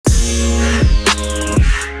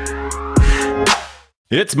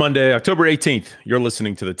It's Monday, October 18th. You're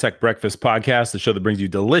listening to the Tech Breakfast Podcast, the show that brings you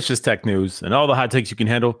delicious tech news and all the hot takes you can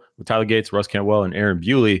handle with Tyler Gates, Russ Cantwell, and Aaron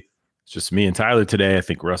Bewley. It's just me and Tyler today. I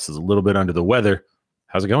think Russ is a little bit under the weather.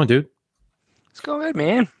 How's it going, dude? It's going good,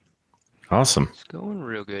 man. Awesome. It's going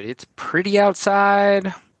real good. It's pretty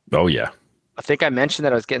outside. Oh, yeah. I think I mentioned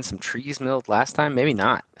that I was getting some trees milled last time. Maybe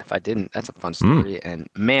not. If I didn't, that's a fun story. And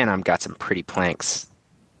man, I've got some pretty planks.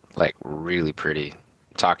 Like really pretty.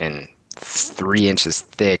 I'm talking 3 inches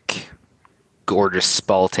thick, gorgeous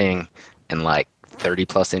spalting, and like 30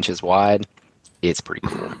 plus inches wide. It's pretty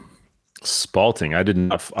cool. Spalting.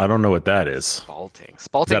 I don't know what that is. Spalting.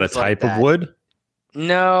 Is that a type of wood?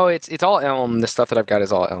 No, it's all elm. The stuff that I've got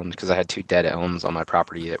is all elm because I had 2 dead elms on my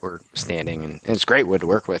property that were standing, and it's great wood to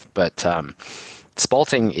work with. But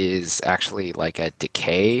spalting is actually like a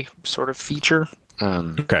decay sort of feature.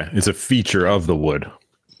 Okay, it's a feature of the wood.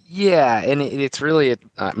 Yeah, and it's really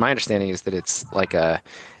my understanding is that it's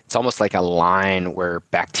almost like a line where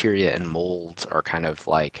bacteria and mold are kind of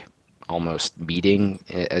like almost meeting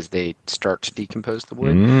as they start to decompose the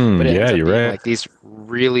wood. But it ends up you're being right. like these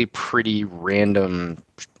really pretty random,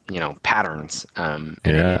 patterns. And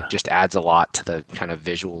it just adds a lot to the kind of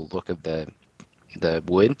visual look of the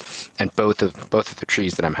wood. And both of the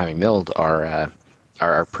trees that I'm having milled are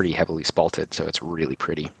pretty heavily spalted, so it's really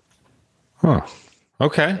pretty. Huh.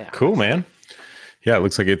 Okay, Yeah. cool, man. Yeah, it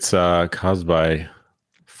looks like it's caused by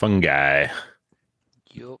fungi.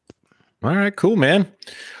 Yup. All right, cool, man.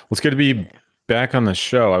 Well, it's good to be back on the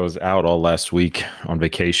show. I was out all last week on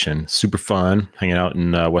vacation. Super fun, hanging out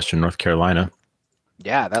in Western North Carolina.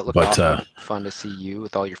 Yeah, that looked awesome. Fun to see you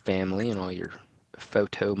with all your family and all your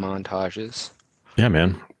photo montages. Yeah,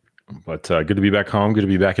 man. But good to be back home. Good to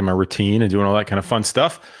be back in my routine and doing all that kind of fun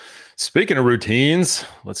stuff. Speaking of routines,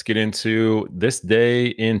 let's get into this day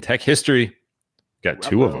in tech history. Got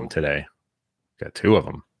 2 of them today. Got 2 of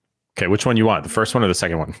them. Okay, which one you want? The first one or the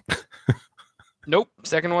second one? Nope.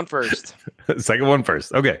 Second one first. Second one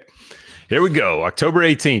first. Okay. Here we go. October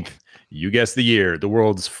 18th. You guessed the year. The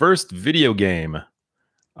world's first video game.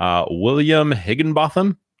 William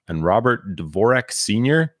Higginbotham and Robert Dvorak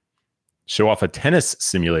Sr. show off a tennis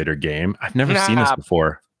simulator game. I've never seen this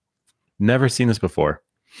before. Never seen this before.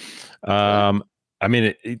 I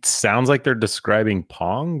mean, it sounds like they're describing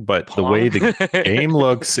Pong, but the way the game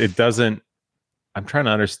looks, it doesn't. I'm trying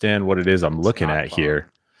to understand what it is I'm looking at Pong here.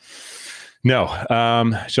 No,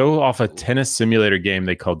 show off a tennis simulator game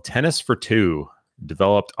they called Tennis for Two,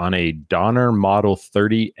 developed on a Donner Model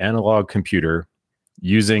 30 analog computer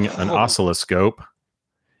using an oscilloscope.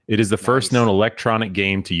 It is the first known electronic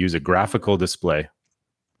game to use a graphical display.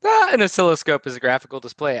 An oscilloscope is a graphical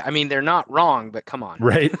display. I mean, they're not wrong, but come on.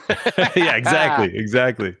 Right? Yeah,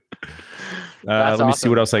 exactly. Let me see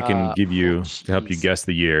what else I can give you to help you guess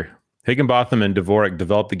the year. Higginbotham and Dvorak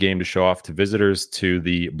developed the game to show off to visitors to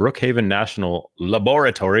the Brookhaven National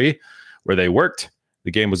Laboratory, where they worked.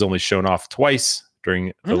 The game was only shown off twice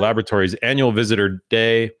during the laboratory's annual visitor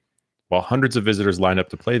day. While hundreds of visitors lined up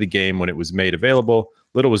to play the game when it was made available,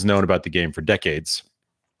 little was known about the game for decades.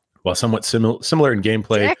 While somewhat similar in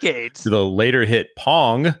gameplay to the later hit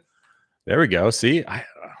Pong. There we go. See, I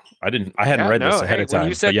hadn't read this ahead of time. When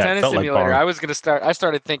you said tennis simulator, I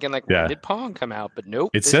started thinking like, when did Pong come out? But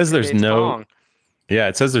nope. It says there's no Pong. Yeah,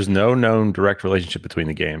 it says there's no known direct relationship between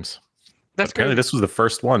the games. That's apparently this was the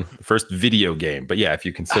first one, the first video game. But yeah, if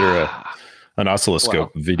you consider an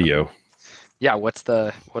oscilloscope video. Yeah, what's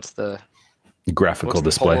the graphical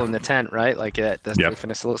display hole in the tent, right? Like if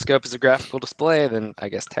an oscilloscope is a graphical display, then I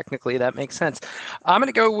guess technically that makes sense. I'm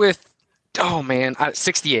gonna go with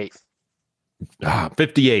 68.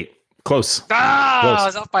 58. Close. I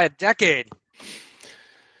was off by a decade.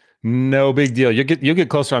 No big deal. You'll get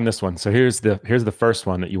closer on this one. So here's the first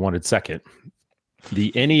one that you wanted second.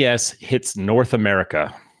 The NES hits North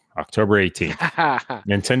America. October 18th.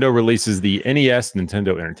 Nintendo releases the NES,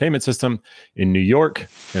 Nintendo Entertainment System, in New York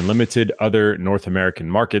and limited other North American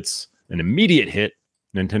markets. An immediate hit,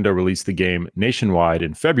 Nintendo released the game nationwide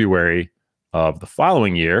in February of the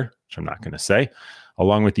following year, which I'm not going to say.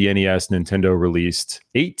 Along with the NES, Nintendo released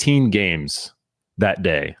 18 games that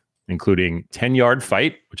day, including 10-Yard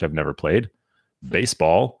Fight, which I've never played,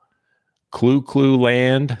 baseball, Clue Clue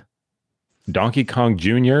Land, Donkey Kong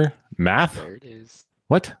Jr., Math. There it is.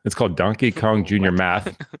 What? It's called Donkey Kong Jr.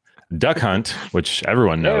 Math. Duck Hunt, which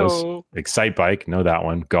everyone knows. Excite Bike, know that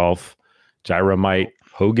one. Golf. Gyromite.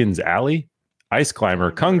 Hogan's Alley. Ice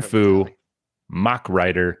Climber. Kung Fu. Mach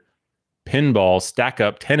Rider. Pinball. Stack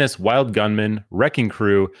Up. Tennis. Wild Gunman. Wrecking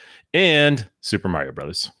Crew. And Super Mario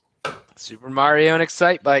Brothers. Super Mario and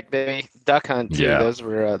Excite Bike, baby. Duck Hunt, too. Yeah. Those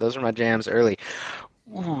were my jams early.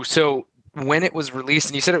 Ooh, so when it was released,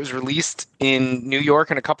 and you said it was released in New York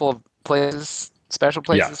and a couple of places, special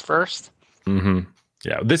places first. Mm-hmm.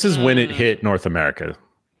 Yeah, this is when it hit North America.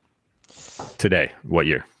 Today, what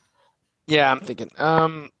year? Yeah, I'm thinking. I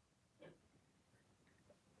mean,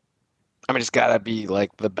 it's gotta be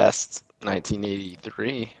like the best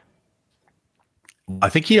 1983. I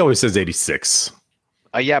think he always says 86.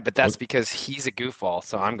 Yeah, but that's because he's a goofball,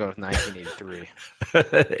 so I'm going with 1983.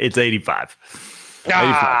 It's 85.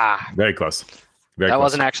 Ah, 85. Very close. Very that close.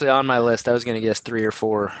 wasn't actually on my list. I was going to guess 3 or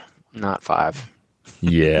 4, not 5.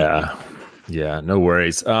 Yeah. Yeah, no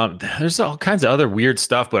worries. There's all kinds of other weird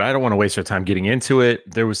stuff, but I don't want to waste our time getting into it.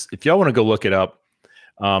 If y'all want to go look it up,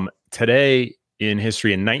 today in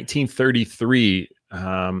history in 1933,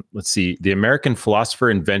 let's see, the American philosopher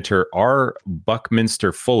inventor R.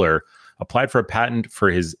 Buckminster Fuller applied for a patent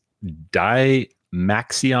for his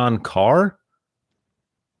Dymaxion car.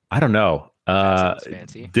 I don't know.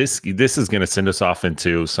 Fancy. This is going to send us off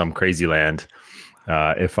into some crazy land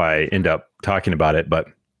if I end up talking about it. But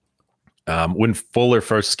when Fuller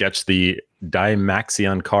first sketched the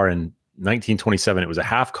Dymaxion car in 1927, it was a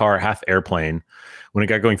half car, half airplane. When it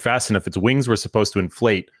got going fast enough, its wings were supposed to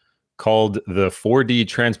inflate, called the 4D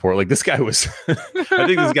transport. Like this guy was, I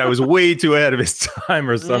think this guy was way too ahead of his time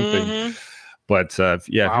or something. Mm-hmm. But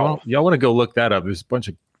yeah, wow. If y'all want to go look that up, there's a bunch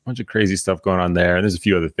of crazy stuff going on there. And there's a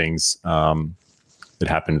few other things that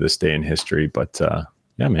happened to this day in history. But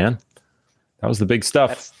yeah, man, that was the big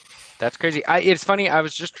stuff. That's crazy. It's funny. I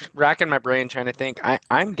was just racking my brain trying to think.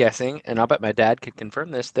 I'm guessing, and I'll bet my dad could confirm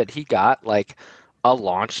this, that he got like a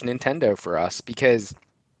launch Nintendo for us, because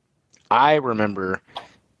I remember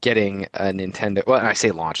getting a Nintendo. Well, I say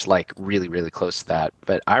launch, like really, really close to that.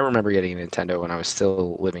 But I remember getting a Nintendo when I was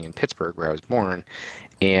still living in Pittsburgh, where I was born.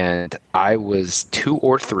 And I was 2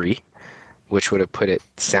 or 3, which would have put it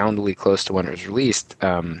soundly close to when it was released.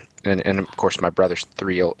 And of course, my brother's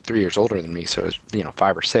 3 years older than me, so it was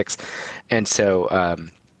 5 or 6. And so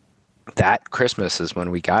that Christmas is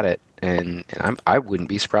when we got it, and I wouldn't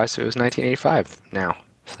be surprised if it was 1985 now.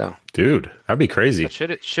 So, dude, that'd be crazy.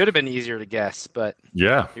 Should have been easier to guess, but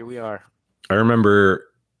yeah, here we are. I remember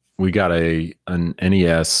we got an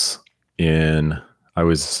NES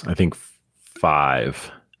I think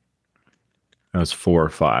 5. I was 4 or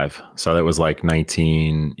 5. So that was like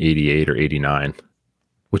 1988 or 89,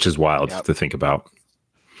 which is wild to think about.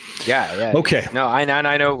 Yeah. Okay. No, I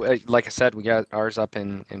know. Like I said, we got ours up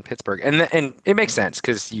in Pittsburgh, and it makes sense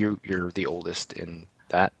because you're the oldest in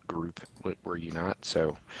that group. Were you not?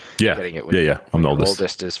 So yeah, getting it I'm the oldest.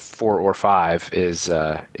 Oldest is 4 or 5 is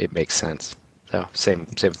it makes sense. So same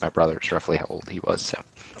with my brother. It's roughly how old he was. So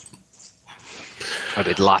I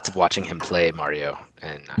did lots of watching him play Mario.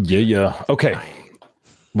 And yeah. Okay.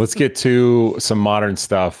 Let's get to some modern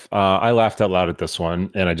stuff. I laughed out loud at this one,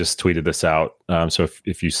 and I just tweeted this out. So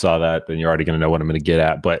if you saw that, then you're already going to know what I'm going to get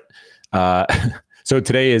at. But so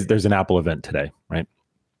there's an Apple event today, right?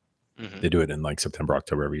 Mm-hmm. They do it in like September,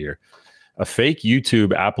 October every year. A fake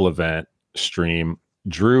YouTube Apple event stream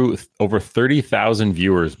drew over 30,000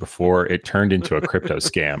 viewers before it turned into a crypto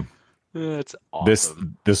scam. That's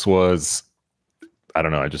awesome. This was, I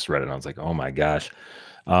don't know. I just read it and I was like, oh my gosh.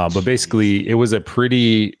 But basically, it was a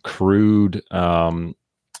pretty crude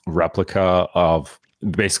replica of.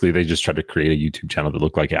 Basically, they just tried to create a YouTube channel that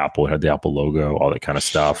looked like Apple. It had the Apple logo, all that kind of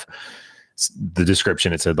stuff. The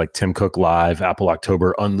description, it said like Tim Cook Live, Apple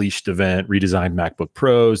October Unleashed event, redesigned MacBook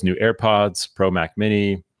Pros, new AirPods, Pro Mac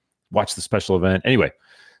Mini, watch the special event. Anyway,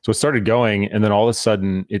 so it started going, and then all of a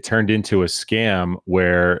sudden, it turned into a scam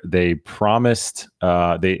where they promised.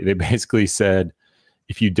 They basically said,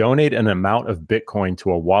 if you donate an amount of Bitcoin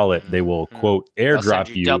to a wallet, they will, quote,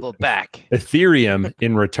 airdrop you double back Ethereum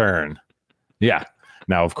in return. Yeah.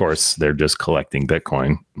 Now, of course, they're just collecting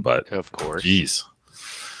Bitcoin, but of course, geez.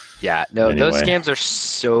 Yeah, no, anyway. Those scams are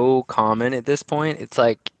so common at this point. It's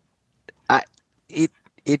like,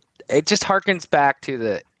 it just harkens back to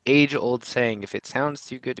the age-old saying, if it sounds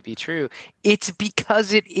too good to be true, it's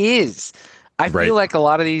because it is. I feel like a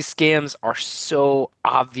lot of these scams are so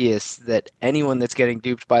obvious that anyone that's getting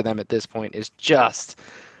duped by them at this point is just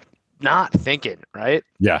not thinking, right?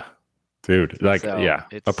 Yeah, dude. Like,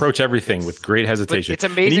 approach everything with great hesitation. It's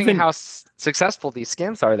amazing how successful these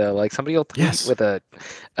scams are, though. Like, somebody will tweet with a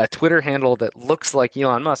Twitter handle that looks like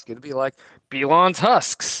Elon Musk. It'll be like, Belon's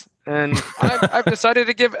Husks. And I've decided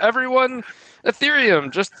to give everyone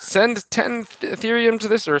Ethereum. Just send 10 Ethereum to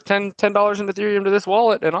this, or $10 in Ethereum to this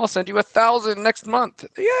wallet, and I'll send you 1,000 next month.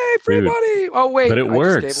 Yay, free money! Oh wait, but it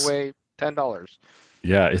works. Just gave away $10.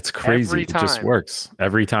 Yeah, it's crazy. It just works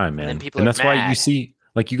every time, man. And that's why you see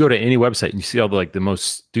Like you go to any website and you see all the like the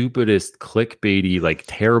most stupidest clickbaity, like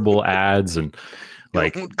terrible ads and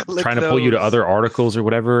like trying to pull you to other articles or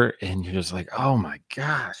whatever. And you're just like, oh my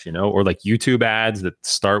gosh, or like YouTube ads that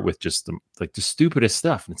start with just the stupidest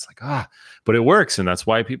stuff. And it's like, but it works. And that's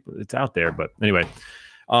why it's out there. But anyway,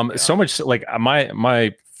 so much like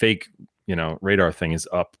my fake, radar thing is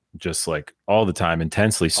up just like all the time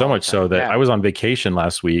intensely. So much so that I was on vacation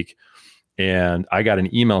last week and I got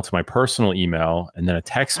an email to my personal email and then a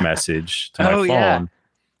text message to my phone.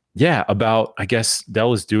 Yeah, about I guess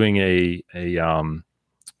Dell is doing a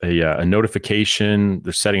notification.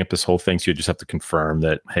 They're setting up this whole thing, so you just have to confirm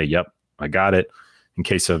that, hey, yep, I got it. In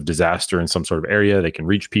case of disaster in some sort of area, they can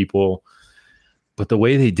reach people. But the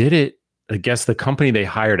way they did it, I guess the company they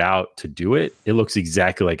hired out to do it, it looks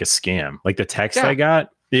exactly like a scam. Like the text I got,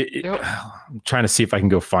 I'm trying to see if I can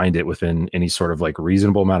go find it within any sort of like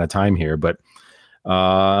reasonable amount of time here. But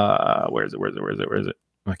where is it?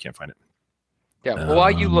 I can't find it. Yeah. Well, while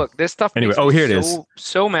you look, this stuff anyway. Makes me here it is.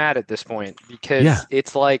 So mad at this point because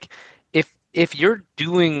it's like if you're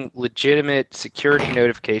doing legitimate security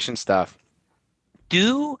notification stuff,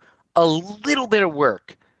 do a little bit of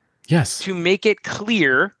work. Yes. To make it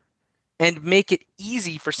clear and make it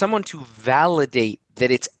easy for someone to validate that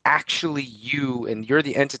it's actually you and you're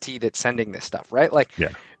the entity that's sending this stuff, right? Like,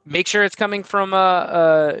 make sure it's coming from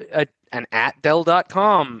an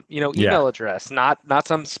 @Dell.com, email address, not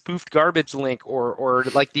some spoofed garbage link or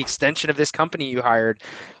like the extension of this company you hired.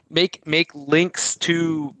 Make links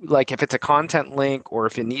to, like, if it's a content link or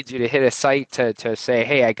if it needs you to hit a site to say,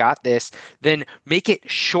 hey, I got this, then make it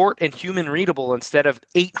short and human readable instead of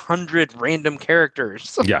 800 random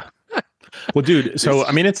characters. Yeah. Well, dude, so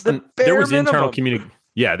I mean, there was internal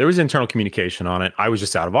communication on it. I was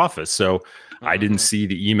just out of office, so I didn't see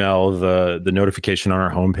the email, the notification on our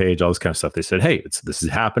homepage, all this kind of stuff. They said, hey, this is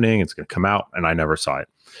happening. It's going to come out. And I never saw it.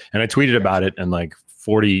 And I tweeted about it. And like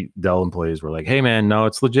 40 Dell employees were like, hey, man, no,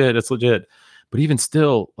 it's legit. It's legit. But even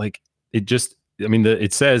still, like it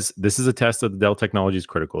says this is a test of the Dell Technologies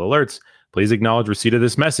critical alerts. Please acknowledge receipt of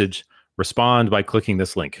this message. Respond by clicking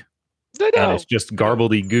this link. And it's just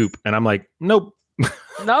garbledy goop. And I'm like, nope.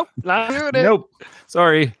 Nope. Not doing it. Nope.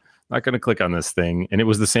 Sorry. Not going to click on this thing. And it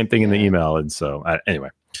was the same thing in the email. And so anyway,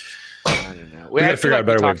 I don't know. We got to figure out a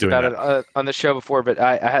better way of doing that. It on the show before, but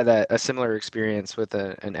I had a similar experience with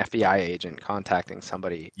an FBI agent contacting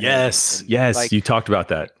somebody. Yes. Like, you talked about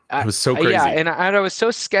that. It was so crazy. Yeah. And I was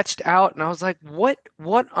so sketched out and I was like, what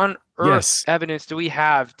on earth evidence do we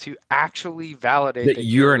have to actually validate that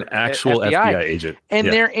you're an actual FBI agent? And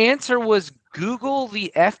their answer was, Google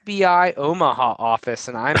the FBI Omaha office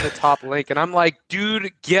and I'm the top link. And I'm like,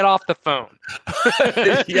 dude, get off the phone.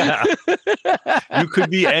 Yeah. You could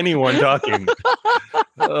be anyone talking.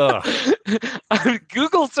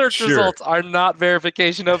 Google search results are not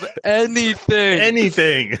verification of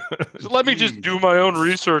anything. So let me just do my own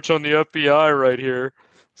research on the FBI right here.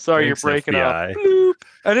 Sorry, Thanks, you're breaking FBI. up. Bloop.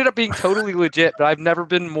 I ended up being totally legit, but I've never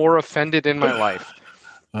been more offended in my life.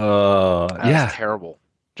 That was terrible.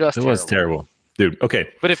 It was terrible, dude. Okay,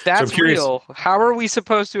 but if that's real, how are we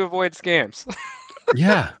supposed to avoid scams?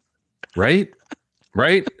 Yeah, right.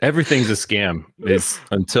 Everything's a scam. Is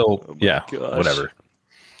until whatever.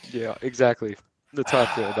 Yeah, exactly. Let's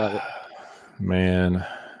talk about it. Man,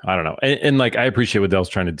 I don't know. And like, I appreciate what Dell's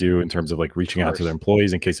trying to do in terms of like reaching out to their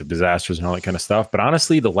employees in case of disasters and all that kind of stuff. But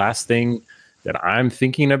honestly, the last thing that I'm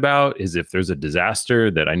thinking about is if there's a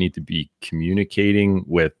disaster that I need to be communicating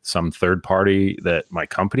with some third party that my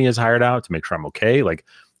company has hired out to make sure I'm okay. Like,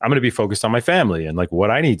 I'm going to be focused on my family and like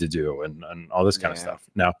what I need to do and all this kind of stuff.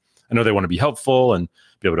 Now, I know they want to be helpful and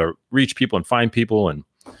be able to reach people and find people. And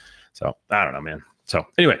so I don't know, man. So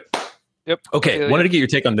anyway, okay. Wanted to get your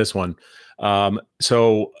take on this one.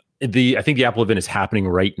 So I think the Apple event is happening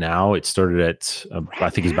right now. It started at,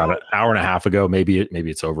 I think it's about an hour and a half ago. Maybe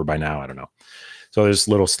it's over by now. I don't know. So there's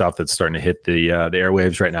little stuff that's starting to hit the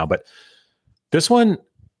airwaves right now. But this one,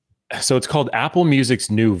 so it's called Apple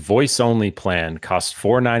Music's new voice-only plan costs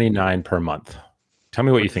 $4.99 per month. Tell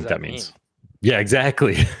me what you think that means. Yeah,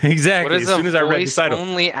 exactly. Exactly. What does a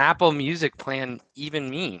voice-only Apple Music plan even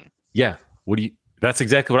mean? Yeah. That's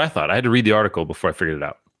exactly what I thought. I had to read the article before I figured it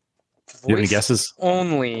out. Do you have any guesses?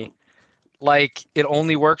 Only, like it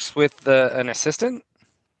only works with an assistant?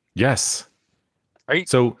 Yes.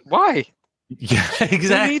 So why? Yeah,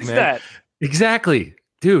 exactly. Who needs that? Exactly.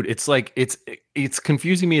 Dude, it's like it's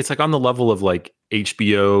confusing me. It's like on the level of like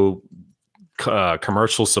HBO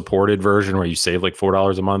commercial supported version where you save like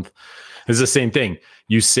 $4 a month. It's the same thing.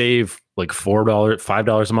 You save like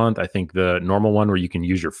 $5 a month. I think the normal one where you can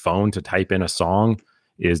use your phone to type in a song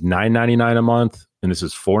is $9.99 a month. and this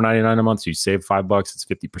is $4.99 a month. So you save $5, it's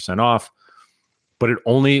 50% off, but it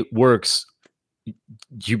only works.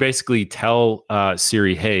 You basically tell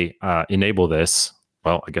Siri, hey, enable this.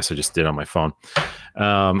 Well, I guess I just did on my phone.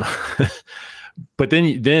 But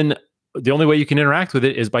then the only way you can interact with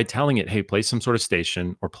it is by telling it, hey, play some sort of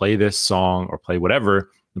station or play this song or play whatever.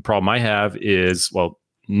 The problem I have is, well,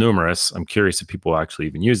 numerous. I'm curious if people actually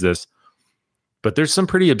even use this, but there's some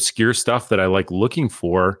pretty obscure stuff that I like looking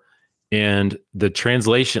for. And the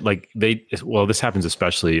translation, this happens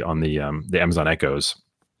especially on the Amazon Echoes.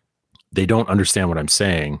 They don't understand what I'm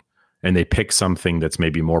saying, and they pick something that's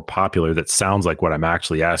maybe more popular that sounds like what I'm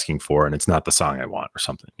actually asking for, and it's not the song I want or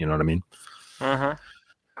something. You know what I mean? Uh-huh.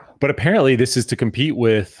 But apparently this is to compete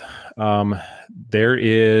with, it's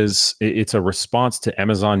a response to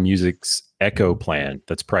Amazon Music's Echo plan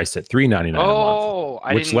that's priced at $3.99 a month. Oh,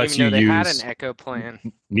 I didn't even know they had an Echo plan.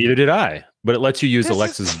 Neither did I, but it lets you use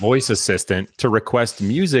Alexa's voice assistant to request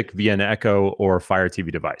music via an Echo or Fire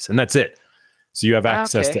TV device, and that's it. So you have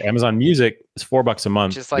access to Amazon Music. It's $4 a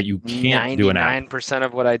month, just like but you can't do an app. 99%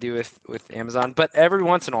 of what I do with Amazon. But every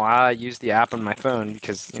once in a while, I use the app on my phone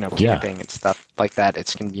because, camping and stuff like that.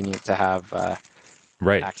 It's convenient to have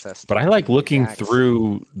access. But I like looking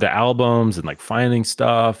through the albums and like finding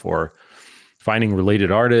stuff or finding related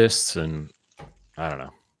artists, and I don't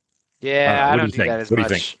know. Yeah, I don't do that as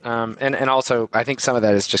much. And also, I think some of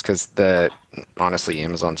that is just because honestly,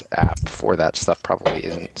 Amazon's app for that stuff probably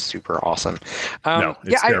isn't super awesome. No,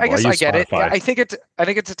 I guess I get it. Yeah, I think it's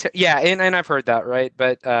and I've heard that, right?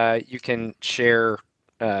 But you can share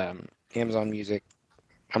Amazon Music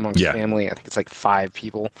amongst family. I think it's like 5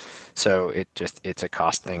 people, so it's a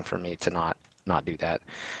cost thing for me to not do that.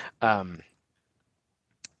 But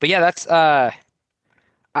yeah, that's I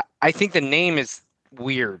think the name is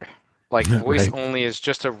weird. Like voice only is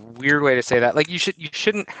just a weird way to say that. Like you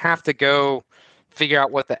shouldn't have to go figure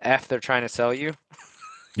out what the F they're trying to sell you.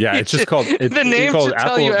 Yeah, it's just called the name should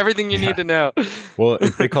tell you everything you need to know. Well,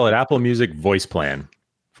 they call it Apple Music Voice Plan,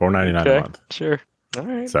 $4.99 a month. Sure. All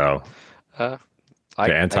right. So the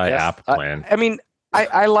anti-app plan. I mean,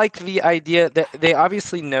 I like the idea that they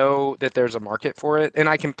obviously know that there's a market for it, and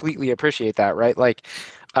I completely appreciate that, right? Like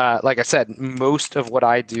I said, most of what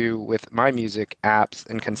I do with my music apps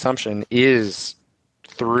and consumption is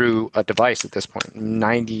through a device at this point.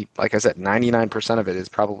 99% of it is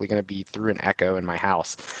probably going to be through an Echo in my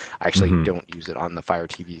house. I actually don't use it on the Fire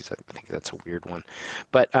TVs. I think that's a weird one.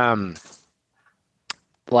 But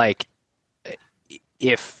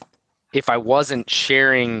if I wasn't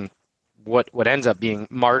sharing what ends up being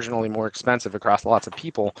marginally more expensive across lots of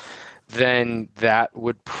people, then that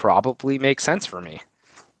would probably make sense for me.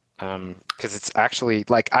 Because it's actually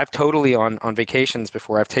like I've totally on vacations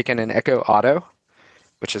before I've taken an Echo Auto,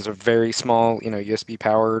 which is a very small, USB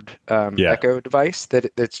powered Echo device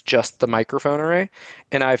that's just the microphone array,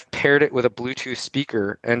 and I've paired it with a Bluetooth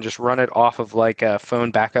speaker and just run it off of like a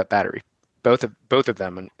phone backup battery, both of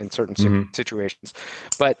them in certain situations.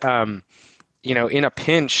 But in a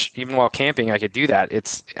pinch, even while camping, I could do that.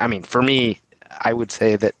 For me, I would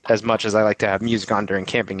say that as much as I like to have music on during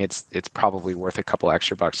camping, it's probably worth a couple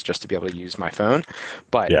extra bucks just to be able to use my phone.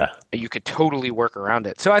 But you could totally work around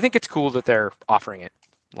it. So I think it's cool that they're offering it.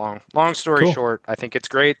 Long story short, I think it's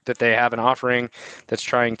great that they have an offering that's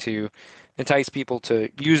trying to entice people to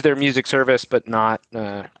use their music service, but not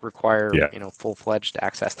require full-fledged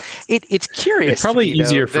access. It's curious. It's probably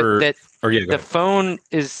easier the phone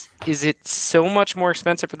is it so much more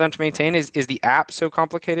expensive for them to maintain? Is the app so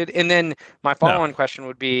complicated? And then my follow-on question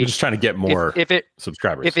would be: we're just trying to get more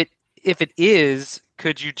subscribers. If it is,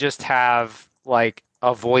 could you just have like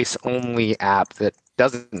a voice-only app that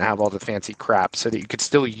doesn't have all the fancy crap, so that you could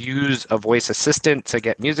still use a voice assistant to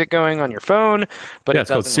get music going on your phone, but it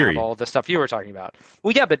doesn't have all the stuff you were talking about?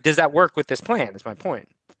 Well, yeah, but does that work with this plan? Is my point.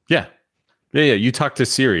 Yeah. You talk to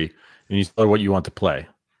Siri and you tell her what you want to play.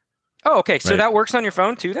 Oh, okay. So that works on your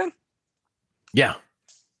phone too, then? Yeah.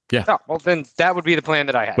 Oh, well, then that would be the plan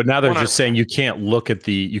that I had. But now they're just saying you can't look at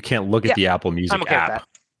the Apple Music I'm okay app.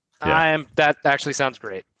 With that. That actually sounds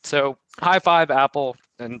great. So high five, Apple.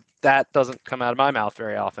 And that doesn't come out of my mouth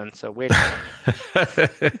very often. So wait a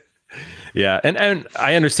minute. Yeah. And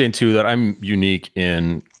I understand too that I'm unique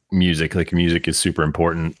in music. Like music is super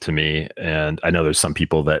important to me. And I know there's some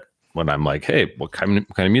people that when I'm like, hey, what kind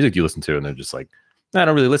of music do you listen to? And they're just like, I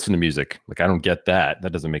don't really listen to music. Like, I don't get that.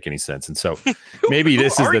 That doesn't make any sense. And so maybe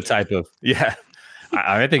this is the type of,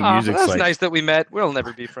 I think music's that's nice that we met. We'll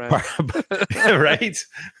never be friends. Right?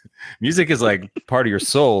 Music is like part of your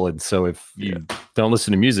soul. And so if you don't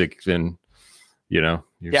listen to music, then, you're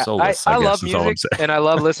You're Yeah, soulless, I I love guess is all I'm music saying. and I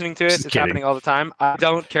love listening to it. Just It's kidding. happening all the time. I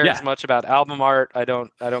don't care Yeah. as much about album art. I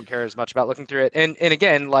don't care as much about looking through it. And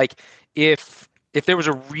again, like if there was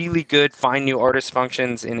a really good find new artist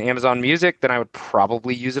functions in Amazon Music, then I would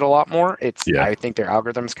probably use it a lot more. Yeah. I think their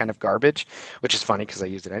algorithm's kind of garbage, which is funny because I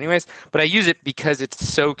use it anyways. But I use it because it's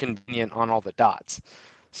so convenient on all the dots.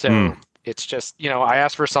 So it's just, I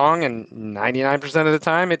ask for a song and 99% of the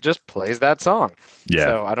time it just plays that song. Yeah.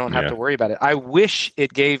 So I don't have Yeah. to worry about it. I wish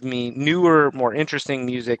it gave me newer, more interesting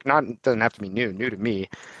music. It doesn't have to be new to me,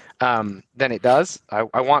 than it does.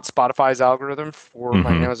 I want Spotify's algorithm for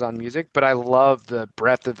my Amazon Music, but I love the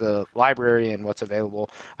breadth of the library and what's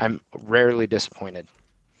available. I'm rarely disappointed.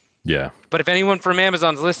 Yeah. But if anyone from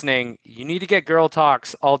Amazon's listening, you need to get Girl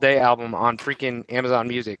Talks All Day album on freaking Amazon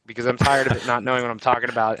Music because I'm tired of it not knowing what I'm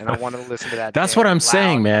talking about and I want to listen to that. That's what I'm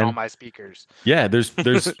saying, man. On all my speakers. Yeah, there's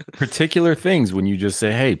particular things when you just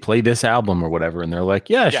say, "Hey, play this album" or whatever, and they're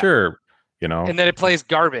like, "Yeah, sure," And then it plays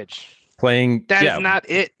garbage. playing. That is not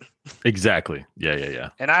it. Exactly. Yeah.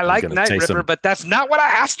 And I like Night Ripper, but that's not what I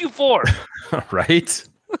asked you for. Right.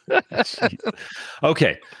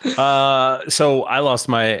 Okay. So I lost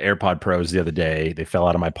my AirPod Pros the other day. They fell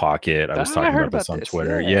out of my pocket. I was talking about this on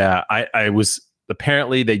Twitter. Yeah. I was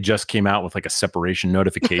apparently they just came out with like a separation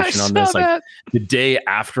notification on this, like the day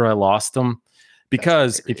after I lost them.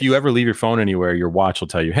 Because if you ever leave your phone anywhere, your watch will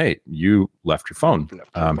tell you, "Hey, you left your phone.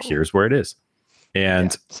 Here's where it is."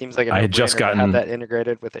 And seems like I had just gotten have that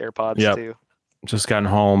integrated with AirPods too. Just gotten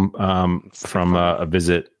home from a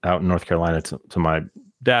visit out in North Carolina to my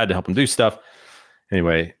dad to help him do stuff.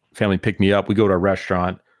 Anyway, family picked me up. We go to a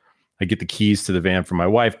restaurant. I get the keys to the van from my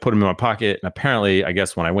wife, put them in my pocket. And apparently, I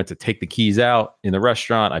guess when I went to take the keys out in the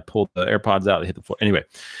restaurant, I pulled the AirPods out, they hit the floor. Anyway,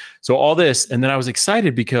 so all this. And then I was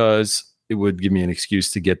excited because it would give me an excuse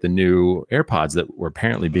to get the new AirPods that were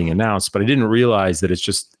apparently being announced. But I didn't realize that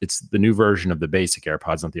it's the new version of the basic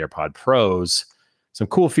AirPods, not the AirPod Pros. Some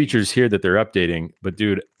cool features here that they're updating. But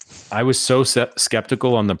dude, I was so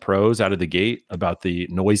skeptical on the Pros out of the gate about the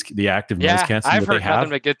active noise canceling. I've heard nothing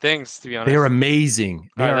but good things, to be honest. They're amazing.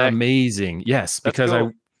 They are amazing. Yes, because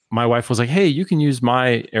my wife was like, "Hey, you can use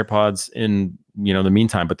my AirPods in the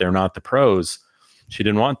meantime, but they're not the Pros." She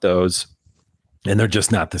didn't want those, and they're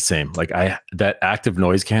just not the same. Like that active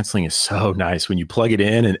noise canceling is so nice when you plug it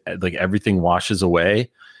in and like everything washes away,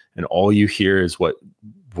 and all you hear is what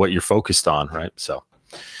you're focused on, right? So.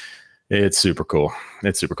 It's super cool.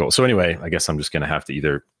 So anyway, I guess I'm just going to have to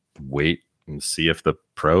either wait and see if the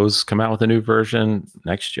Pros come out with a new version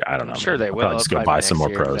next year. I don't know. I'm sure they will. I'll just go buy some more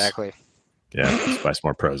Pros. Exactly. Yeah, just buy some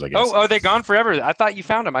more Pros, I guess. Oh, are they gone forever? I thought you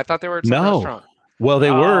found them. I thought they were at some restaurant. Well,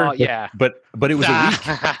 they were. Yeah. But it was a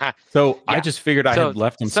week. So I just figured I had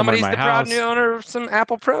left them somewhere in my house. Somebody's the proud new owner of some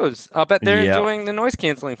Apple Pros. I'll bet they're enjoying the noise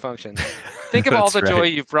canceling function. Think of all the joy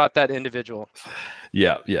you've brought that individual.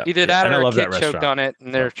 Yeah. Either that or a kid choked on it,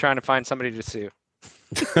 and they're trying to find somebody to sue.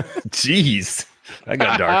 Jeez, that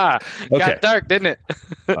got dark. Okay. Got dark, didn't it?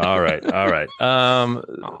 All right.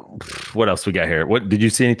 What else we got here? What did you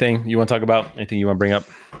see? Anything you want to talk about? Anything you want to bring up?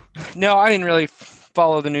 No, I didn't really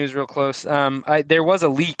follow the news real close. There was a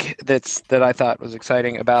leak that I thought was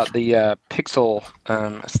exciting about the Pixel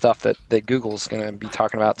stuff that Google's going to be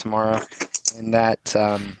talking about tomorrow, and that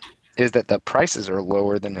is that the prices are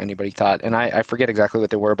lower than anybody thought. And I forget exactly what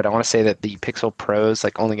they were, but I want to say that the Pixel Pro's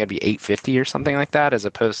like only going to be $850 or something like that, as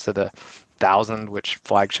opposed to the $1,000 which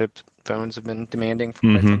flagship phones have been demanding for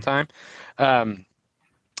quite some time.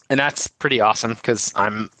 And that's pretty awesome because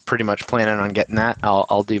I'm pretty much planning on getting that.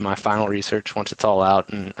 I'll do my final research once it's all out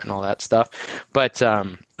and all that stuff. But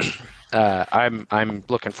I'm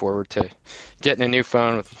looking forward to getting a new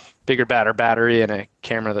phone with bigger battery and a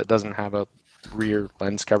camera that doesn't have a rear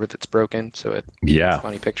lens cover that's broken, so it takes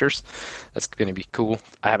funny pictures. That's going to be cool.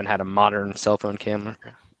 I haven't had a modern cell phone camera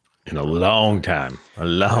in a long time.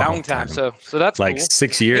 Long time. So that's like cool.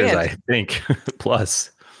 6 years, I think,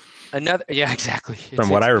 plus. Exactly. From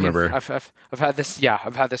what I remember, I've had this. Yeah,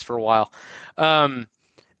 I've had this for a while.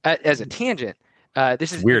 As a tangent,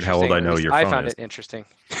 this is weird. How old I know your phone is. I found it interesting,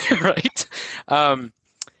 right?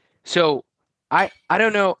 So I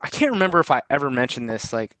don't know. I can't remember if I ever mentioned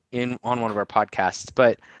this like on one of our podcasts,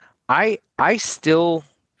 but I still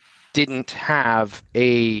didn't have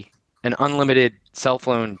an unlimited cell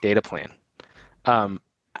phone data plan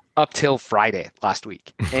up till Friday last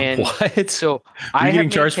week. And what? So I getting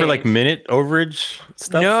charged for like minute overage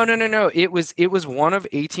stuff? No. It was one of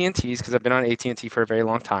AT&T's because I've been on AT&T for a very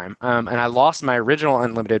long time. And I lost my original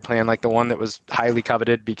unlimited plan, like the one that was highly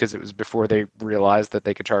coveted because it was before they realized that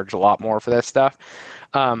they could charge a lot more for that stuff.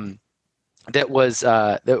 that was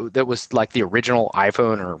like the original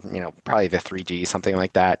iPhone, or probably the 3G, something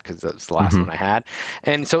like that, because that was the last Hmm. one I had.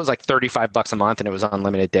 And so it was like $35 a month, and it was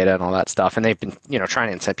unlimited data and all that stuff. And they've been trying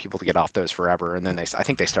to incent people to get off those forever. And then I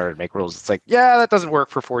think they started to make rules. It's like, yeah, that doesn't work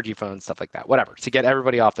for 4G phones, stuff like that, whatever, to get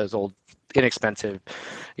everybody off those old inexpensive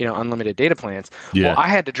unlimited data plans. Well, Yeah. I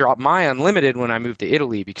had to drop my unlimited when I moved to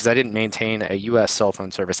Italy because I didn't maintain a US cell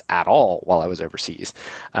phone service at all while I was overseas,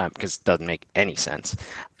 because it doesn't make any sense.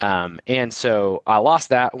 And so I lost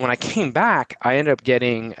that. When I came back, I ended up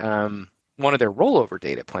getting one of their rollover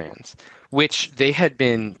data plans, which they had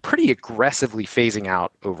been pretty aggressively phasing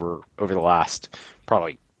out over the last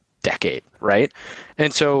probably decade, right?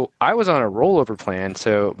 And so I was on a rollover plan.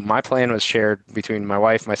 So my plan was shared between my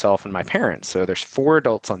wife, myself, and my parents. So there's 4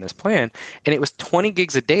 adults on this plan, and it was 20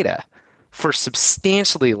 gigs of data for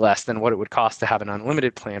substantially less than what it would cost to have an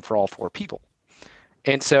unlimited plan for all 4 people.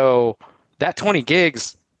 And so that 20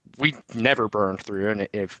 gigs we never burned through, and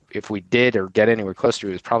if we did or get anywhere close to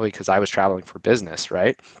it, it was probably because I was traveling for business,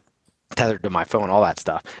 right? Tethered to my phone, all that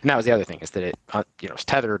stuff. And that was the other thing, is that it was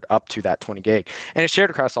tethered up to that 20 gig, and it's shared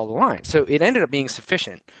across all the lines. So it ended up being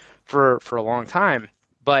sufficient for a long time.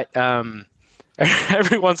 But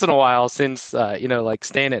every once in a while, since like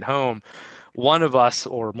staying at home, one of us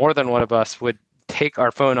or more than one of us would take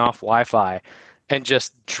our phone off Wi-Fi and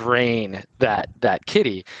just drain that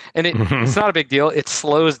kitty. And it's not a big deal. It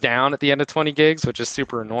slows down at the end of 20 gigs, which is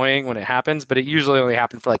super annoying when it happens, but it usually only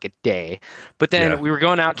happened for like a day. But then we were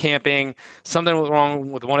going out camping. Something was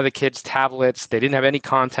wrong with one of the kids' tablets. They didn't have any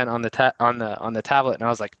content on the on the tablet, and I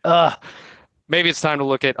was like, ugh, maybe it's time to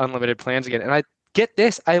look at unlimited plans again. And I get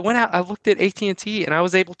this. I went out, I looked at AT&T, and I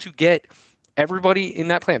was able to get everybody in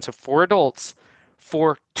that plan, so 4 adults,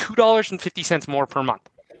 for $2.50 more per month.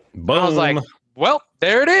 Boom. I was like, well,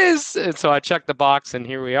 there it is. And so I checked the box, and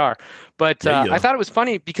here we are. But I thought it was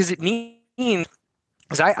funny because it means,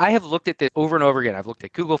 because I have looked at this over and over again. I've looked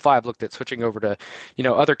at Google Fi, I've looked at switching over to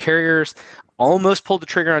other carriers. Almost pulled the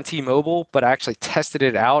trigger on T-Mobile, but I actually tested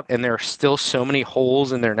it out, and there are still so many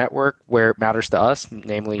holes in their network where it matters to us,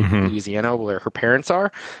 namely Louisiana, where her parents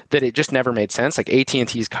are, that it just never made sense. Like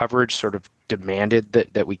AT&T's coverage sort of demanded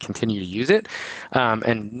that we continue to use it,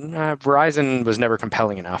 and Verizon was never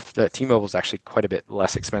compelling enough. The T-Mobile is actually quite a bit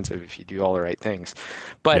less expensive if you do all the right things,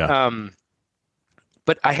 but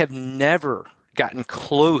I have never gotten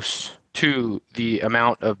close to the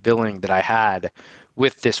amount of billing that I had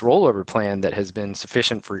with this rollover plan that has been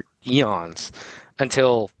sufficient for eons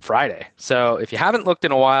until Friday. So if you haven't looked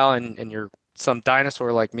in a while, and you're some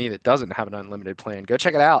dinosaur like me that doesn't have an unlimited plan, go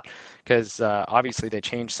check it out, because obviously they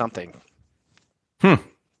changed something.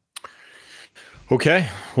 Okay.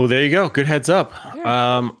 Well, there you go. Good heads up.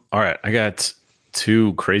 Yeah. All right. I got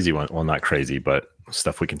 2 crazy ones. Well, not crazy, but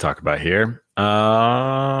stuff we can talk about here.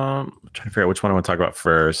 I'm trying to figure out which one I want to talk about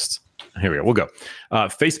first. Here we go. We'll go.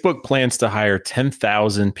 Facebook plans to hire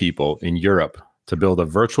 10,000 people in Europe to build a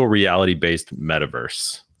virtual reality-based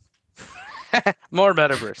metaverse. More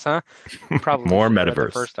metaverse, huh? Probably more metaverse.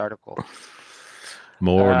 The first article.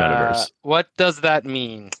 More metaverse. What does that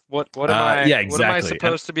mean? What am I? Yeah, exactly. What am I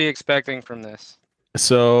supposed to be expecting from this?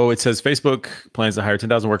 So it says Facebook plans to hire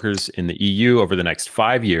 10,000 workers in the EU over the next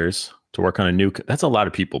 5 years to work on a new. That's a lot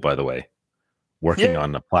of people, by the way, working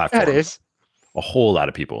on the platform. That is a whole lot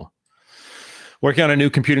of people. Working on a new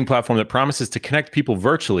computing platform that promises to connect people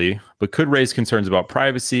virtually, but could raise concerns about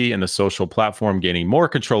privacy and the social platform gaining more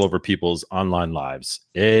control over people's online lives.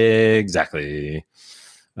 Exactly.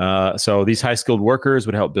 So these high-skilled workers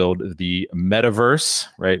would help build the metaverse,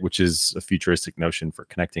 right, which is a futuristic notion for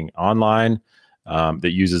connecting online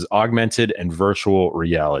that uses augmented and virtual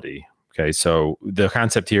reality. Okay, so the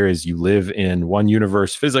concept here is you live in one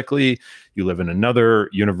universe physically, you live in another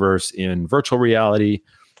universe in virtual reality.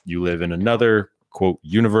 You live in another, quote,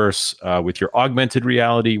 universe with your augmented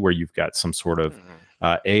reality, where you've got some sort of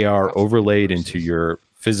AR overlaid into your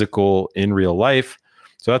physical in real life.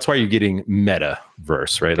 So that's why you're getting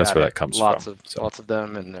metaverse, right? That's where that comes from. Lots of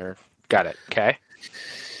them, and they're got it. Okay.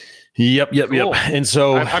 Yep. And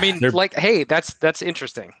so I mean, like, hey, that's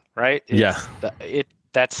interesting, right?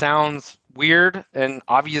 That sounds weird, and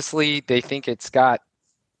obviously they think it's got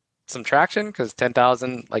some traction, because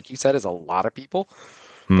 10,000, like you said, is a lot of people.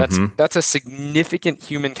 That's a significant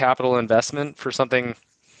human capital investment for something.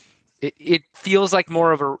 It feels like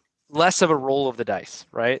less of a roll of the dice,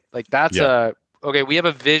 right? Like that's okay, we have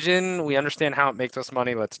a vision, we understand how it makes us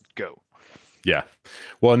money, let's go. Yeah.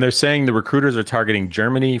 Well, and they're saying the recruiters are targeting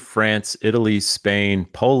Germany, France, Italy, Spain,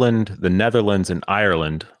 Poland, the Netherlands, and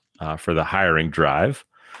Ireland for the hiring drive.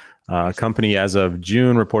 Company as of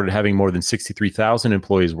June reported having more than 63,000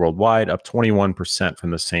 employees worldwide, up 21%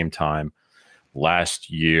 from the same time last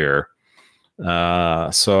year.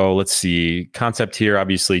 So let's see. Concept here,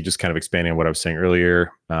 obviously, just kind of expanding on what I was saying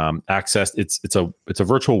earlier. Access. It's a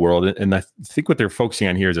virtual world, and I think what they're focusing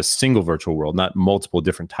on here is a single virtual world, not multiple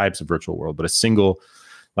different types of virtual world, but a single,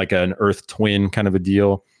 like an Earth twin kind of a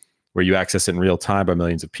deal, where you access it in real time by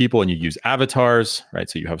millions of people, and you use avatars, right?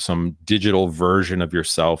 So you have some digital version of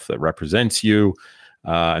yourself that represents you,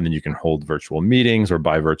 and then you can hold virtual meetings or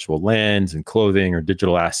buy virtual lands and clothing or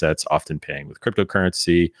digital assets, often paying with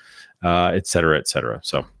cryptocurrency, et cetera, et cetera.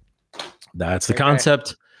 So that's the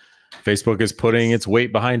concept. Facebook is putting its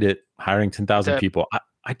weight behind it, hiring 10,000 people.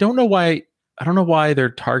 I don't know why. I don't know why they're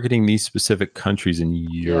targeting these specific countries in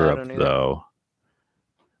Europe, though.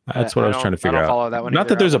 That's what I was trying to figure out. Not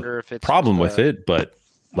that there's a problem with it, but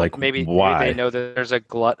like maybe they know that there's a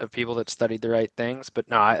glut of people that studied the right things. But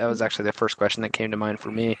no, that was actually the first question that came to mind for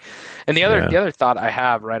me. And the other thought I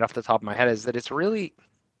have right off the top of my head is that it's really,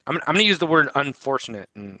 I'm going to use the word unfortunate,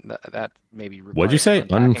 and that maybe. What'd you say?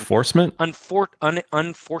 Unfortunate?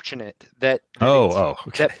 Unfortunate that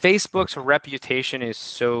Facebook's reputation is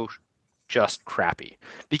so just crappy,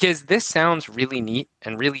 because this sounds really neat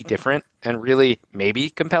and really different and really maybe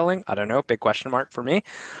compelling. I don't know, big question mark for me.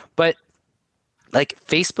 But like,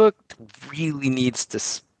 Facebook really needs to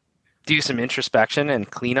do some introspection and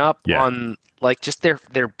clean up on like just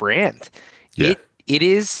their brand. It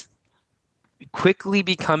is quickly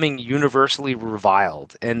becoming universally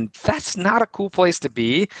reviled, and that's not a cool place to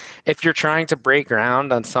be if you're trying to break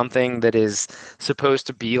ground on something that is supposed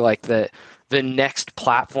to be like the next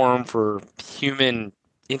platform for human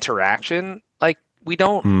interaction. Like, we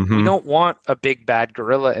don't want a big bad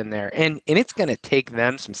gorilla in there, and it's going to take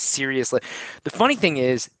them some seriously. The funny thing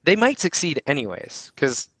is, they might succeed anyways,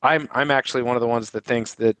 because I'm actually one of the ones that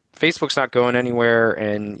thinks that Facebook's not going anywhere,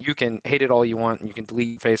 and you can hate it all you want and you can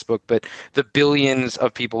delete Facebook, but the billions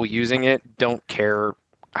of people using it don't care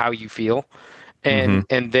how you feel. And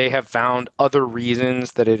they have found other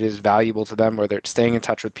reasons that it is valuable to them, whether it's staying in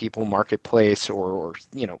touch with people, marketplace, or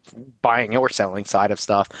buying or selling side of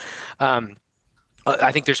stuff.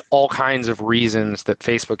 I think there's all kinds of reasons that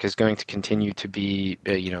Facebook is going to continue to be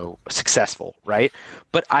successful, right?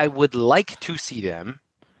 But I would like to see them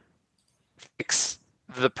fix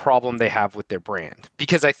the problem they have with their brand,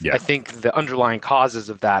 because I think the underlying causes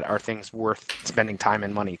of that are things worth spending time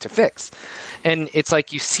and money to fix. And it's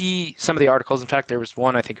like, you see some of the articles. In fact, there was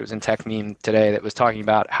one, I think it was in Tech Meme today, that was talking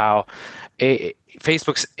about how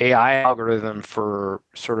Facebook's AI algorithm for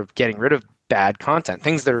sort of getting rid of bad content,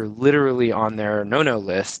 things that are literally on their no-no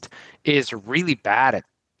list, is really bad at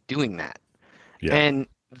doing that. And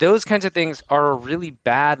those kinds of things are a really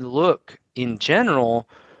bad look in general.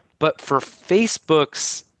 But for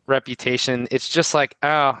Facebook's reputation, it's just like,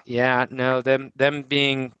 them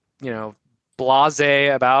being,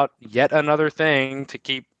 blasé about yet another thing to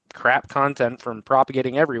keep crap content from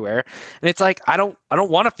propagating everywhere. And it's like, I don't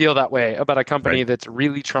want to feel that way about a company that's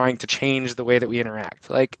really trying to change the way that we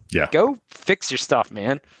interact. Like, go fix your stuff,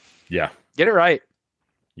 man. Yeah. Get it right.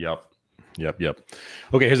 Yep.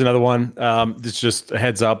 Okay, here's another one. This is just a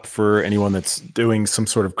heads up for anyone that's doing some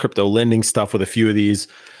sort of crypto lending stuff with a few of these.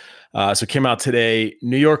 So it came out today.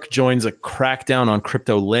 New York joins a crackdown on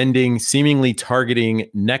crypto lending, seemingly targeting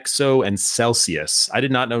Nexo and Celsius. I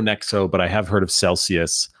did not know Nexo, but I have heard of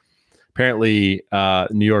Celsius. Apparently,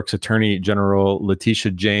 New York's Attorney General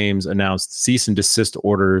Letitia James announced cease and desist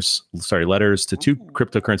letters to two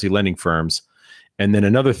cryptocurrency lending firms. And then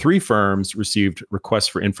another 3 firms received requests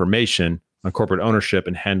for information on corporate ownership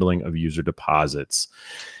and handling of user deposits.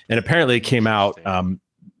 And apparently it came out,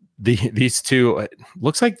 these two, it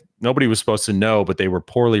looks like nobody was supposed to know, but they were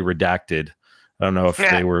poorly redacted. I don't know if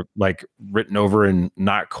they were like written over in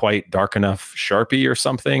not quite dark enough Sharpie or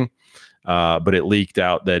something, but it leaked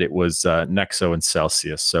out that it was Nexo and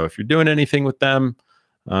Celsius. So if you're doing anything with them,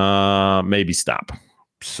 maybe stop.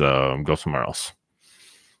 So go somewhere else.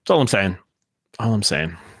 That's all I'm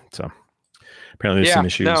saying. So apparently there's some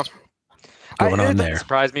issues going on there. It doesn't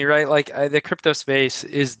surprise me, right? Like, the crypto space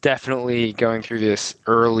is definitely going through this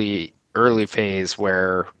early phase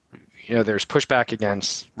where there's pushback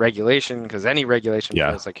against regulation, because any regulation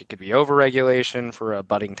feels like it could be over-regulation for a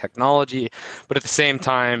budding technology. But at the same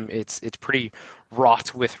time, it's pretty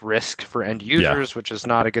wrought with risk for end users, which is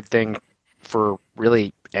not a good thing for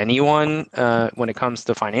really anyone when it comes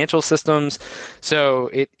to financial systems. So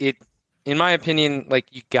it in my opinion, like,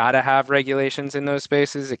 you gotta have regulations in those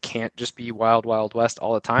spaces. It can't just be wild, wild west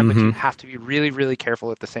all the time. But you have to be really, really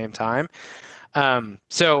careful at the same time.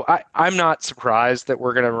 So I'm not surprised that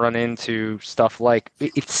we're going to run into stuff like,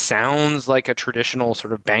 it sounds like a traditional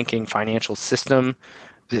sort of banking financial system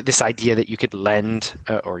this idea that you could lend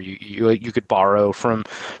or you could borrow from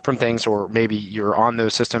things, or maybe you're on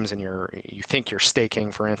those systems and you think you're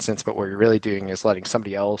staking, for instance, but what you're really doing is letting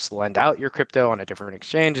somebody else lend out your crypto on a different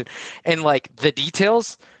exchange, and like the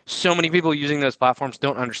details. So many people using those platforms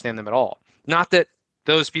don't understand them at all. Not that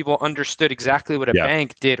those people understood exactly what a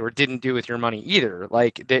bank did or didn't do with your money either.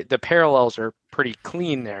 Like the parallels are pretty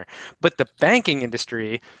clean there. But the banking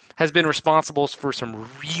industry has been responsible for some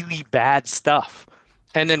really bad stuff.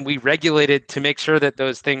 And then we regulated to make sure that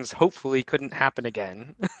those things hopefully couldn't happen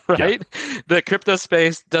again, right? Yeah. The crypto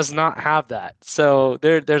space does not have that. So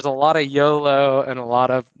there's a lot of YOLO and a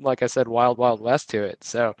lot of, like I said, wild, wild west to it.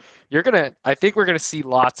 So I think we're going to see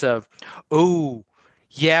lots of, oh,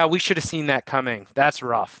 yeah, we should have seen that coming. That's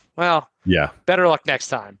rough. Well, yeah, better luck next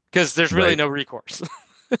time, because there's really no recourse.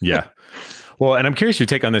 Yeah. Well, and I'm curious your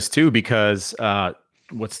take on this too, because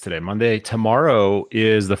what's today? Monday. Tomorrow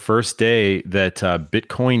is the first day that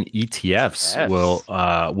Bitcoin ETFs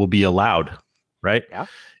will be allowed, right? Yeah.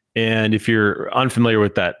 And if you're unfamiliar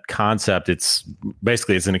with that concept, it's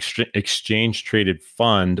an exchange traded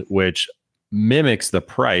fund which mimics the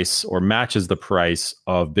price or matches the price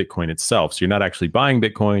of Bitcoin itself. So you're not actually buying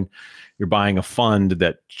Bitcoin, you're buying a fund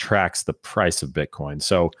that tracks the price of Bitcoin.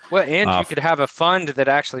 So you could have a fund that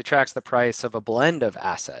actually tracks the price of a blend of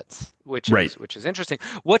assets, which is interesting.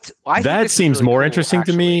 That seems really more interesting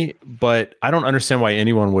to me, but I don't understand why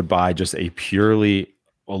anyone would buy just a purely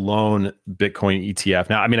alone Bitcoin ETF.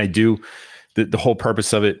 Now, I mean, I do. The whole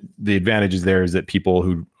purpose of it, the advantages there is that people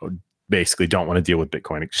who basically don't want to deal with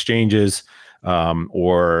Bitcoin exchanges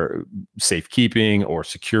or safekeeping or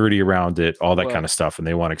security around it, all that kind of stuff, and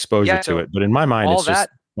they want exposure to it. But in my mind, it's just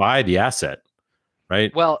buy the asset,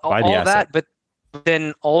 right? Well, buy all that, but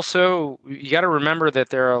then also you got to remember that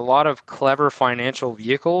there are a lot of clever financial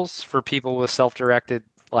vehicles for people with self-directed,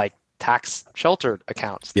 like tax sheltered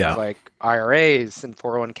accounts, like IRAs and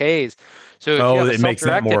 401ks. So it makes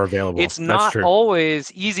that more available. It's not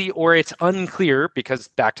always easy, or it's unclear, because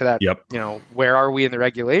back to that, where are we in the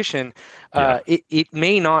regulation? It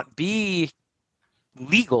may not be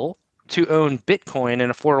legal to own Bitcoin in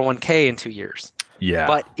a 401k in 2 years. Yeah.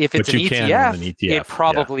 But if it's an ETF, it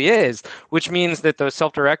probably is, which means that those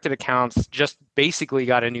self-directed accounts just basically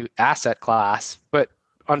got a new asset class, but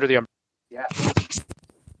under the umbrella.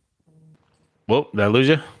 Whoa, did I lose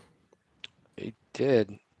you? It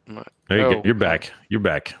did. There you go. You're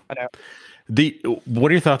back. I know. What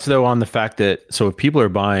are your thoughts though on the fact that if people are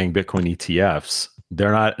buying Bitcoin ETFs,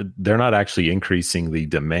 they're not actually increasing the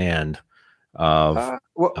demand of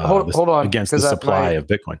hold on against the supply of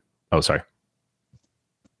Bitcoin? Oh, sorry.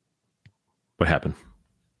 What happened?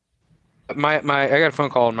 I got a phone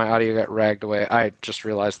call and my audio got ragged away. I just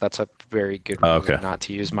realized that's a very good reason not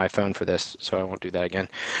to use my phone for this, so I won't do that again.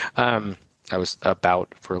 I was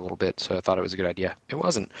about for a little bit, so I thought it was a good idea. It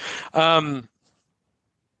wasn't. I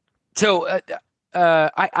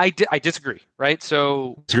disagree, right?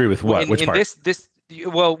 So disagree with what? Which part?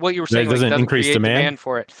 What you were saying, doesn't increase demand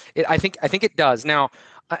for it. I think it does. Now,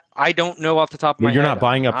 I don't know off the top of my head. You're not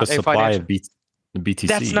buying up the supply of BTC.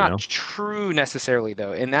 That's not true necessarily,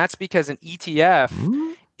 though, and that's because an ETF,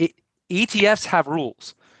 ETFs have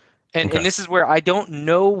rules. And this is where I don't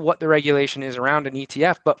know what the regulation is around an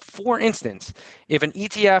ETF. But for instance, if an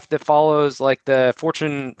ETF that follows like the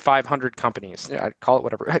Fortune 500 companies, I call it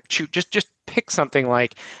whatever, just pick something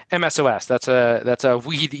like MSOS. That's a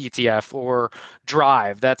weed ETF, or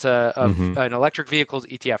Drive. That's an electric vehicles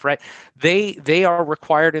ETF, right? They are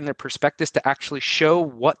required in their prospectus to actually show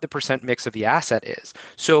what the percent mix of the asset is.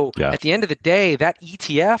 So at the end of the day, that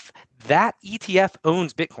ETF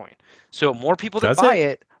owns Bitcoin. So more people that buy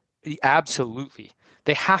it. Absolutely,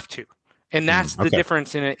 they have to, and that's the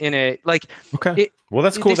difference in a like. Okay, well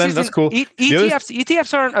that's cool. Then that's cool.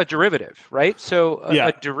 ETFs aren't a derivative, right? So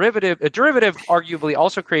a derivative arguably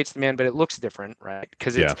also creates demand, but it looks different, right?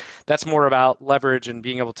 Because that's more about leverage and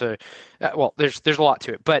being able to. There's a lot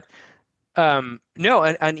to it, but no,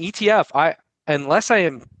 an ETF. Unless I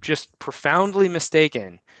am just profoundly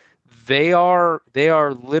mistaken, they are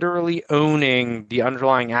literally owning the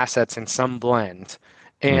underlying assets in some blend.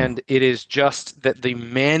 And it is just that the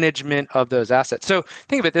management of those assets. So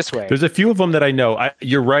think of it this way. There's a few of them that I know.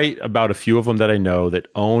 You're right about a few of them that I know that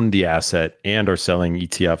own the asset and are selling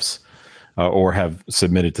ETFs or have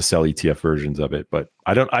submitted to sell ETF versions of it. But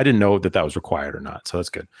I didn't know that was required or not. So that's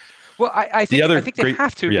good. Well, I think they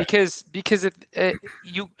have to because an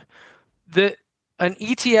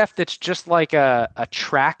ETF that's just like a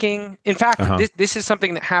tracking. In fact, this is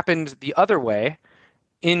something that happened the other way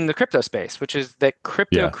in the crypto space, which is that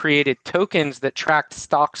crypto created tokens that tracked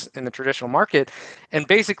stocks in the traditional market. And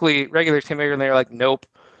basically regulators came over and they were like, nope,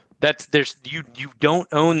 You don't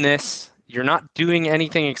own this. You're not doing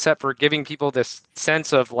anything except for giving people this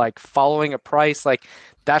sense of like following a price. Like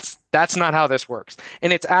that's not how this works.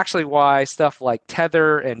 And it's actually why stuff like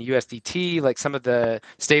Tether and USDT, like some of the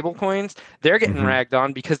stable coins, they're getting ragged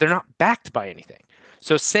on because they're not backed by anything.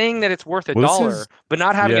 So saying that it's worth a dollar, but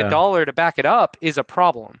not having a dollar to back it up is a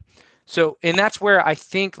problem. So, and that's where I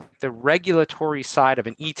think the regulatory side of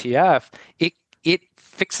an ETF, it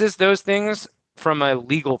fixes those things from a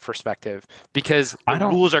legal perspective because the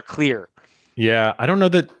rules are clear. Yeah, I don't know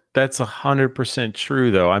that that's 100%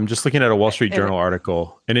 true, though. I'm just looking at a Wall Street Journal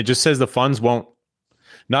article, and it just says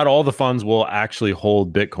not all the funds will actually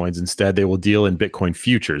hold Bitcoins. Instead, they will deal in Bitcoin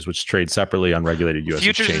futures, which trade separately on regulated U.S.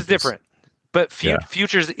 Futures exchanges. is different. But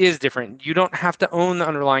futures is different. You don't have to own the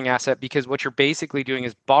underlying asset because what you're basically doing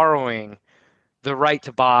is borrowing the right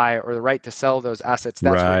to buy or the right to sell those assets.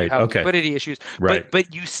 That's where you have liquidity issues. Right.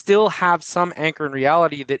 But you still have some anchor in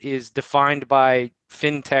reality that is defined by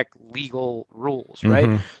fintech legal rules,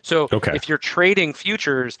 right? So if you're trading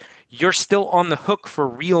futures, you're still on the hook for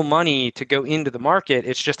real money to go into the market.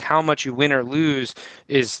 It's just how much you win or lose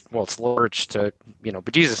is, well, it's leveraged to,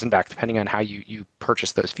 bejesus and back, depending on how you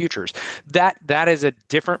purchase those futures. That is a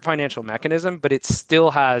different financial mechanism, but it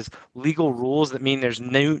still has legal rules that mean there's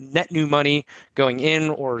no net new money going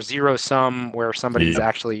in or zero sum where somebody's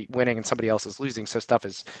actually winning and somebody else is losing. So stuff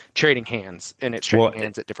is trading hands, and it's trading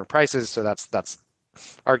hands at different prices. So that's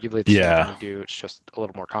arguably the same thing to do. It's just a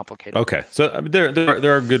little more complicated. Okay, so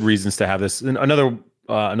there are good reasons to have this. And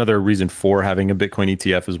another reason for having a Bitcoin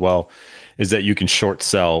ETF as well is that you can short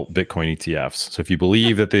sell Bitcoin ETFs. So if you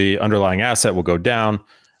believe that the underlying asset will go down,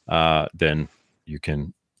 then you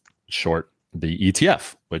can short the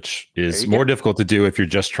ETF, which is more difficult to do if you're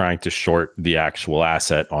just trying to short the actual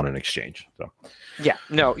asset on an exchange. So. Yeah,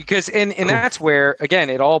 no, because and that's where, again,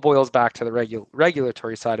 it all boils back to the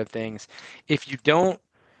regulatory side of things. If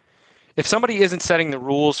somebody isn't setting the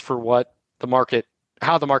rules for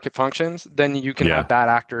how the market functions, then you can have bad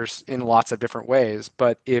actors in lots of different ways.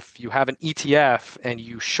 But if you have an ETF and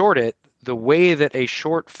you short it, the way that a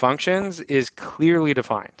short functions is clearly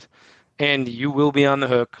defined, and you will be on the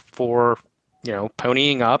hook for,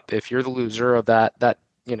 ponying up if you're the loser of that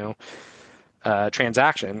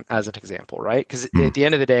transaction, as an example, right? Because at the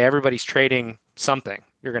end of the day, everybody's trading something.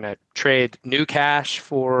 You're going to trade new cash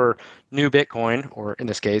for new Bitcoin, or in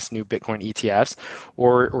this case, new Bitcoin ETFs,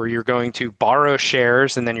 or you're going to borrow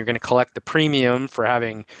shares and then you're going to collect the premium for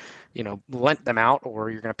having, lent them out,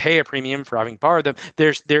 or you're going to pay a premium for having borrowed them.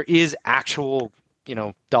 There is actual,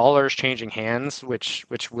 dollars changing hands, which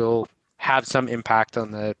will have some impact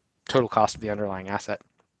on the total cost of the underlying asset.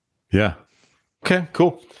 Yeah. Okay,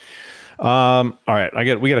 cool. All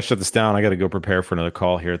right, we got to shut this down. I got to go prepare for another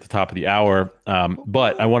call here at the top of the hour.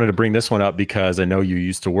 But I wanted to bring this one up because I know you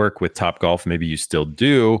used to work with Topgolf. Maybe you still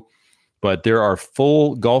do, but there are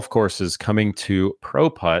full golf courses coming to Pro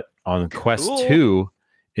Putt on Quest 2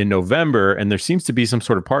 in November, and there seems to be some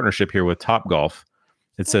sort of partnership here with Topgolf.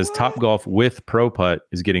 It says Topgolf with Pro Putt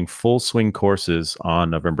is getting full swing courses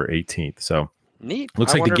on November 18th. So neat.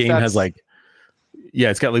 Looks like the game has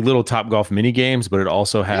it's got like little Topgolf mini games, but it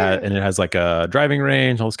also has and it has like a driving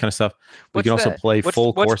range, all this kind of stuff. You can also play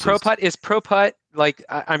full courses. What's Pro Putt? Is Pro Putt like?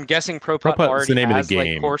 I'm guessing Pro Putt already the name has of the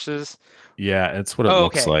game. Like courses. Yeah, it's what it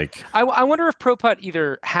looks like. I wonder if Pro Putt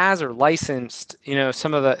either has or licensed,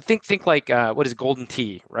 some of the think like what is Golden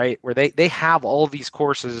Tee, right? Where they have all these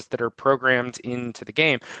courses that are programmed into the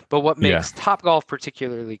game. But what makes Topgolf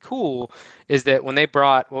particularly cool is that when they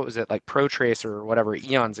brought, what was it, like Pro Tracer or whatever,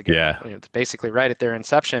 eons ago, basically right at their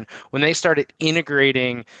inception, when they started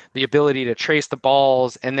integrating the ability to trace the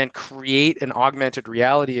balls and then create an augmented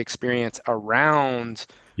reality experience around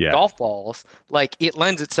golf balls, like it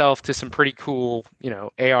lends itself to some pretty cool,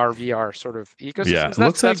 AR, VR sort of ecosystems. Yeah,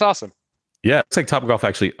 that's awesome. Yeah, it's like Topgolf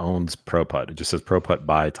actually owns Pro Putt. It just says Pro Putt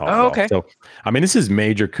by Topgolf. Oh, okay. So, I mean, this is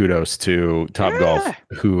major kudos to Topgolf,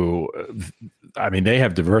 who, I mean, they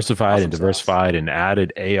have diversified and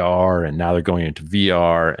added AR, and now they're going into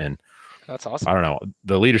VR, and that's awesome. I don't know,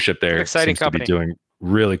 the leadership there seems to be doing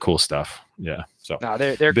really cool stuff. Yeah, so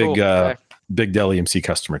they're big, cool. Big Dell EMC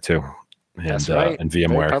customer too. And, and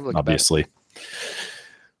VMware, obviously.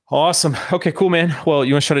 Awesome. Okay, cool, man. Well,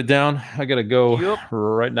 you want to shut it down? I got to go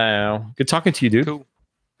right now. Good talking to you, dude. Cool.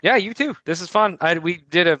 Yeah, you too. This is fun. We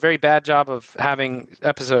did a very bad job of having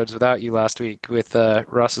episodes without you last week with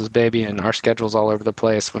Russ's baby, and our schedule's all over the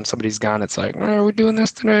place. When somebody's gone, it's like, are we doing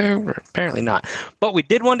this today? Apparently not. But we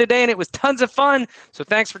did one today, and it was tons of fun. So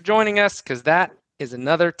thanks for joining us, because that is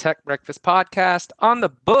another Tech Breakfast podcast on the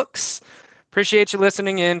books. Appreciate you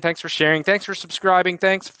listening in. Thanks for sharing. Thanks for subscribing.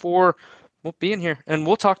 Thanks for We'll be in here, and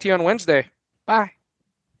we'll talk to you on Wednesday. Bye.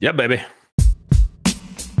 Yeah, baby.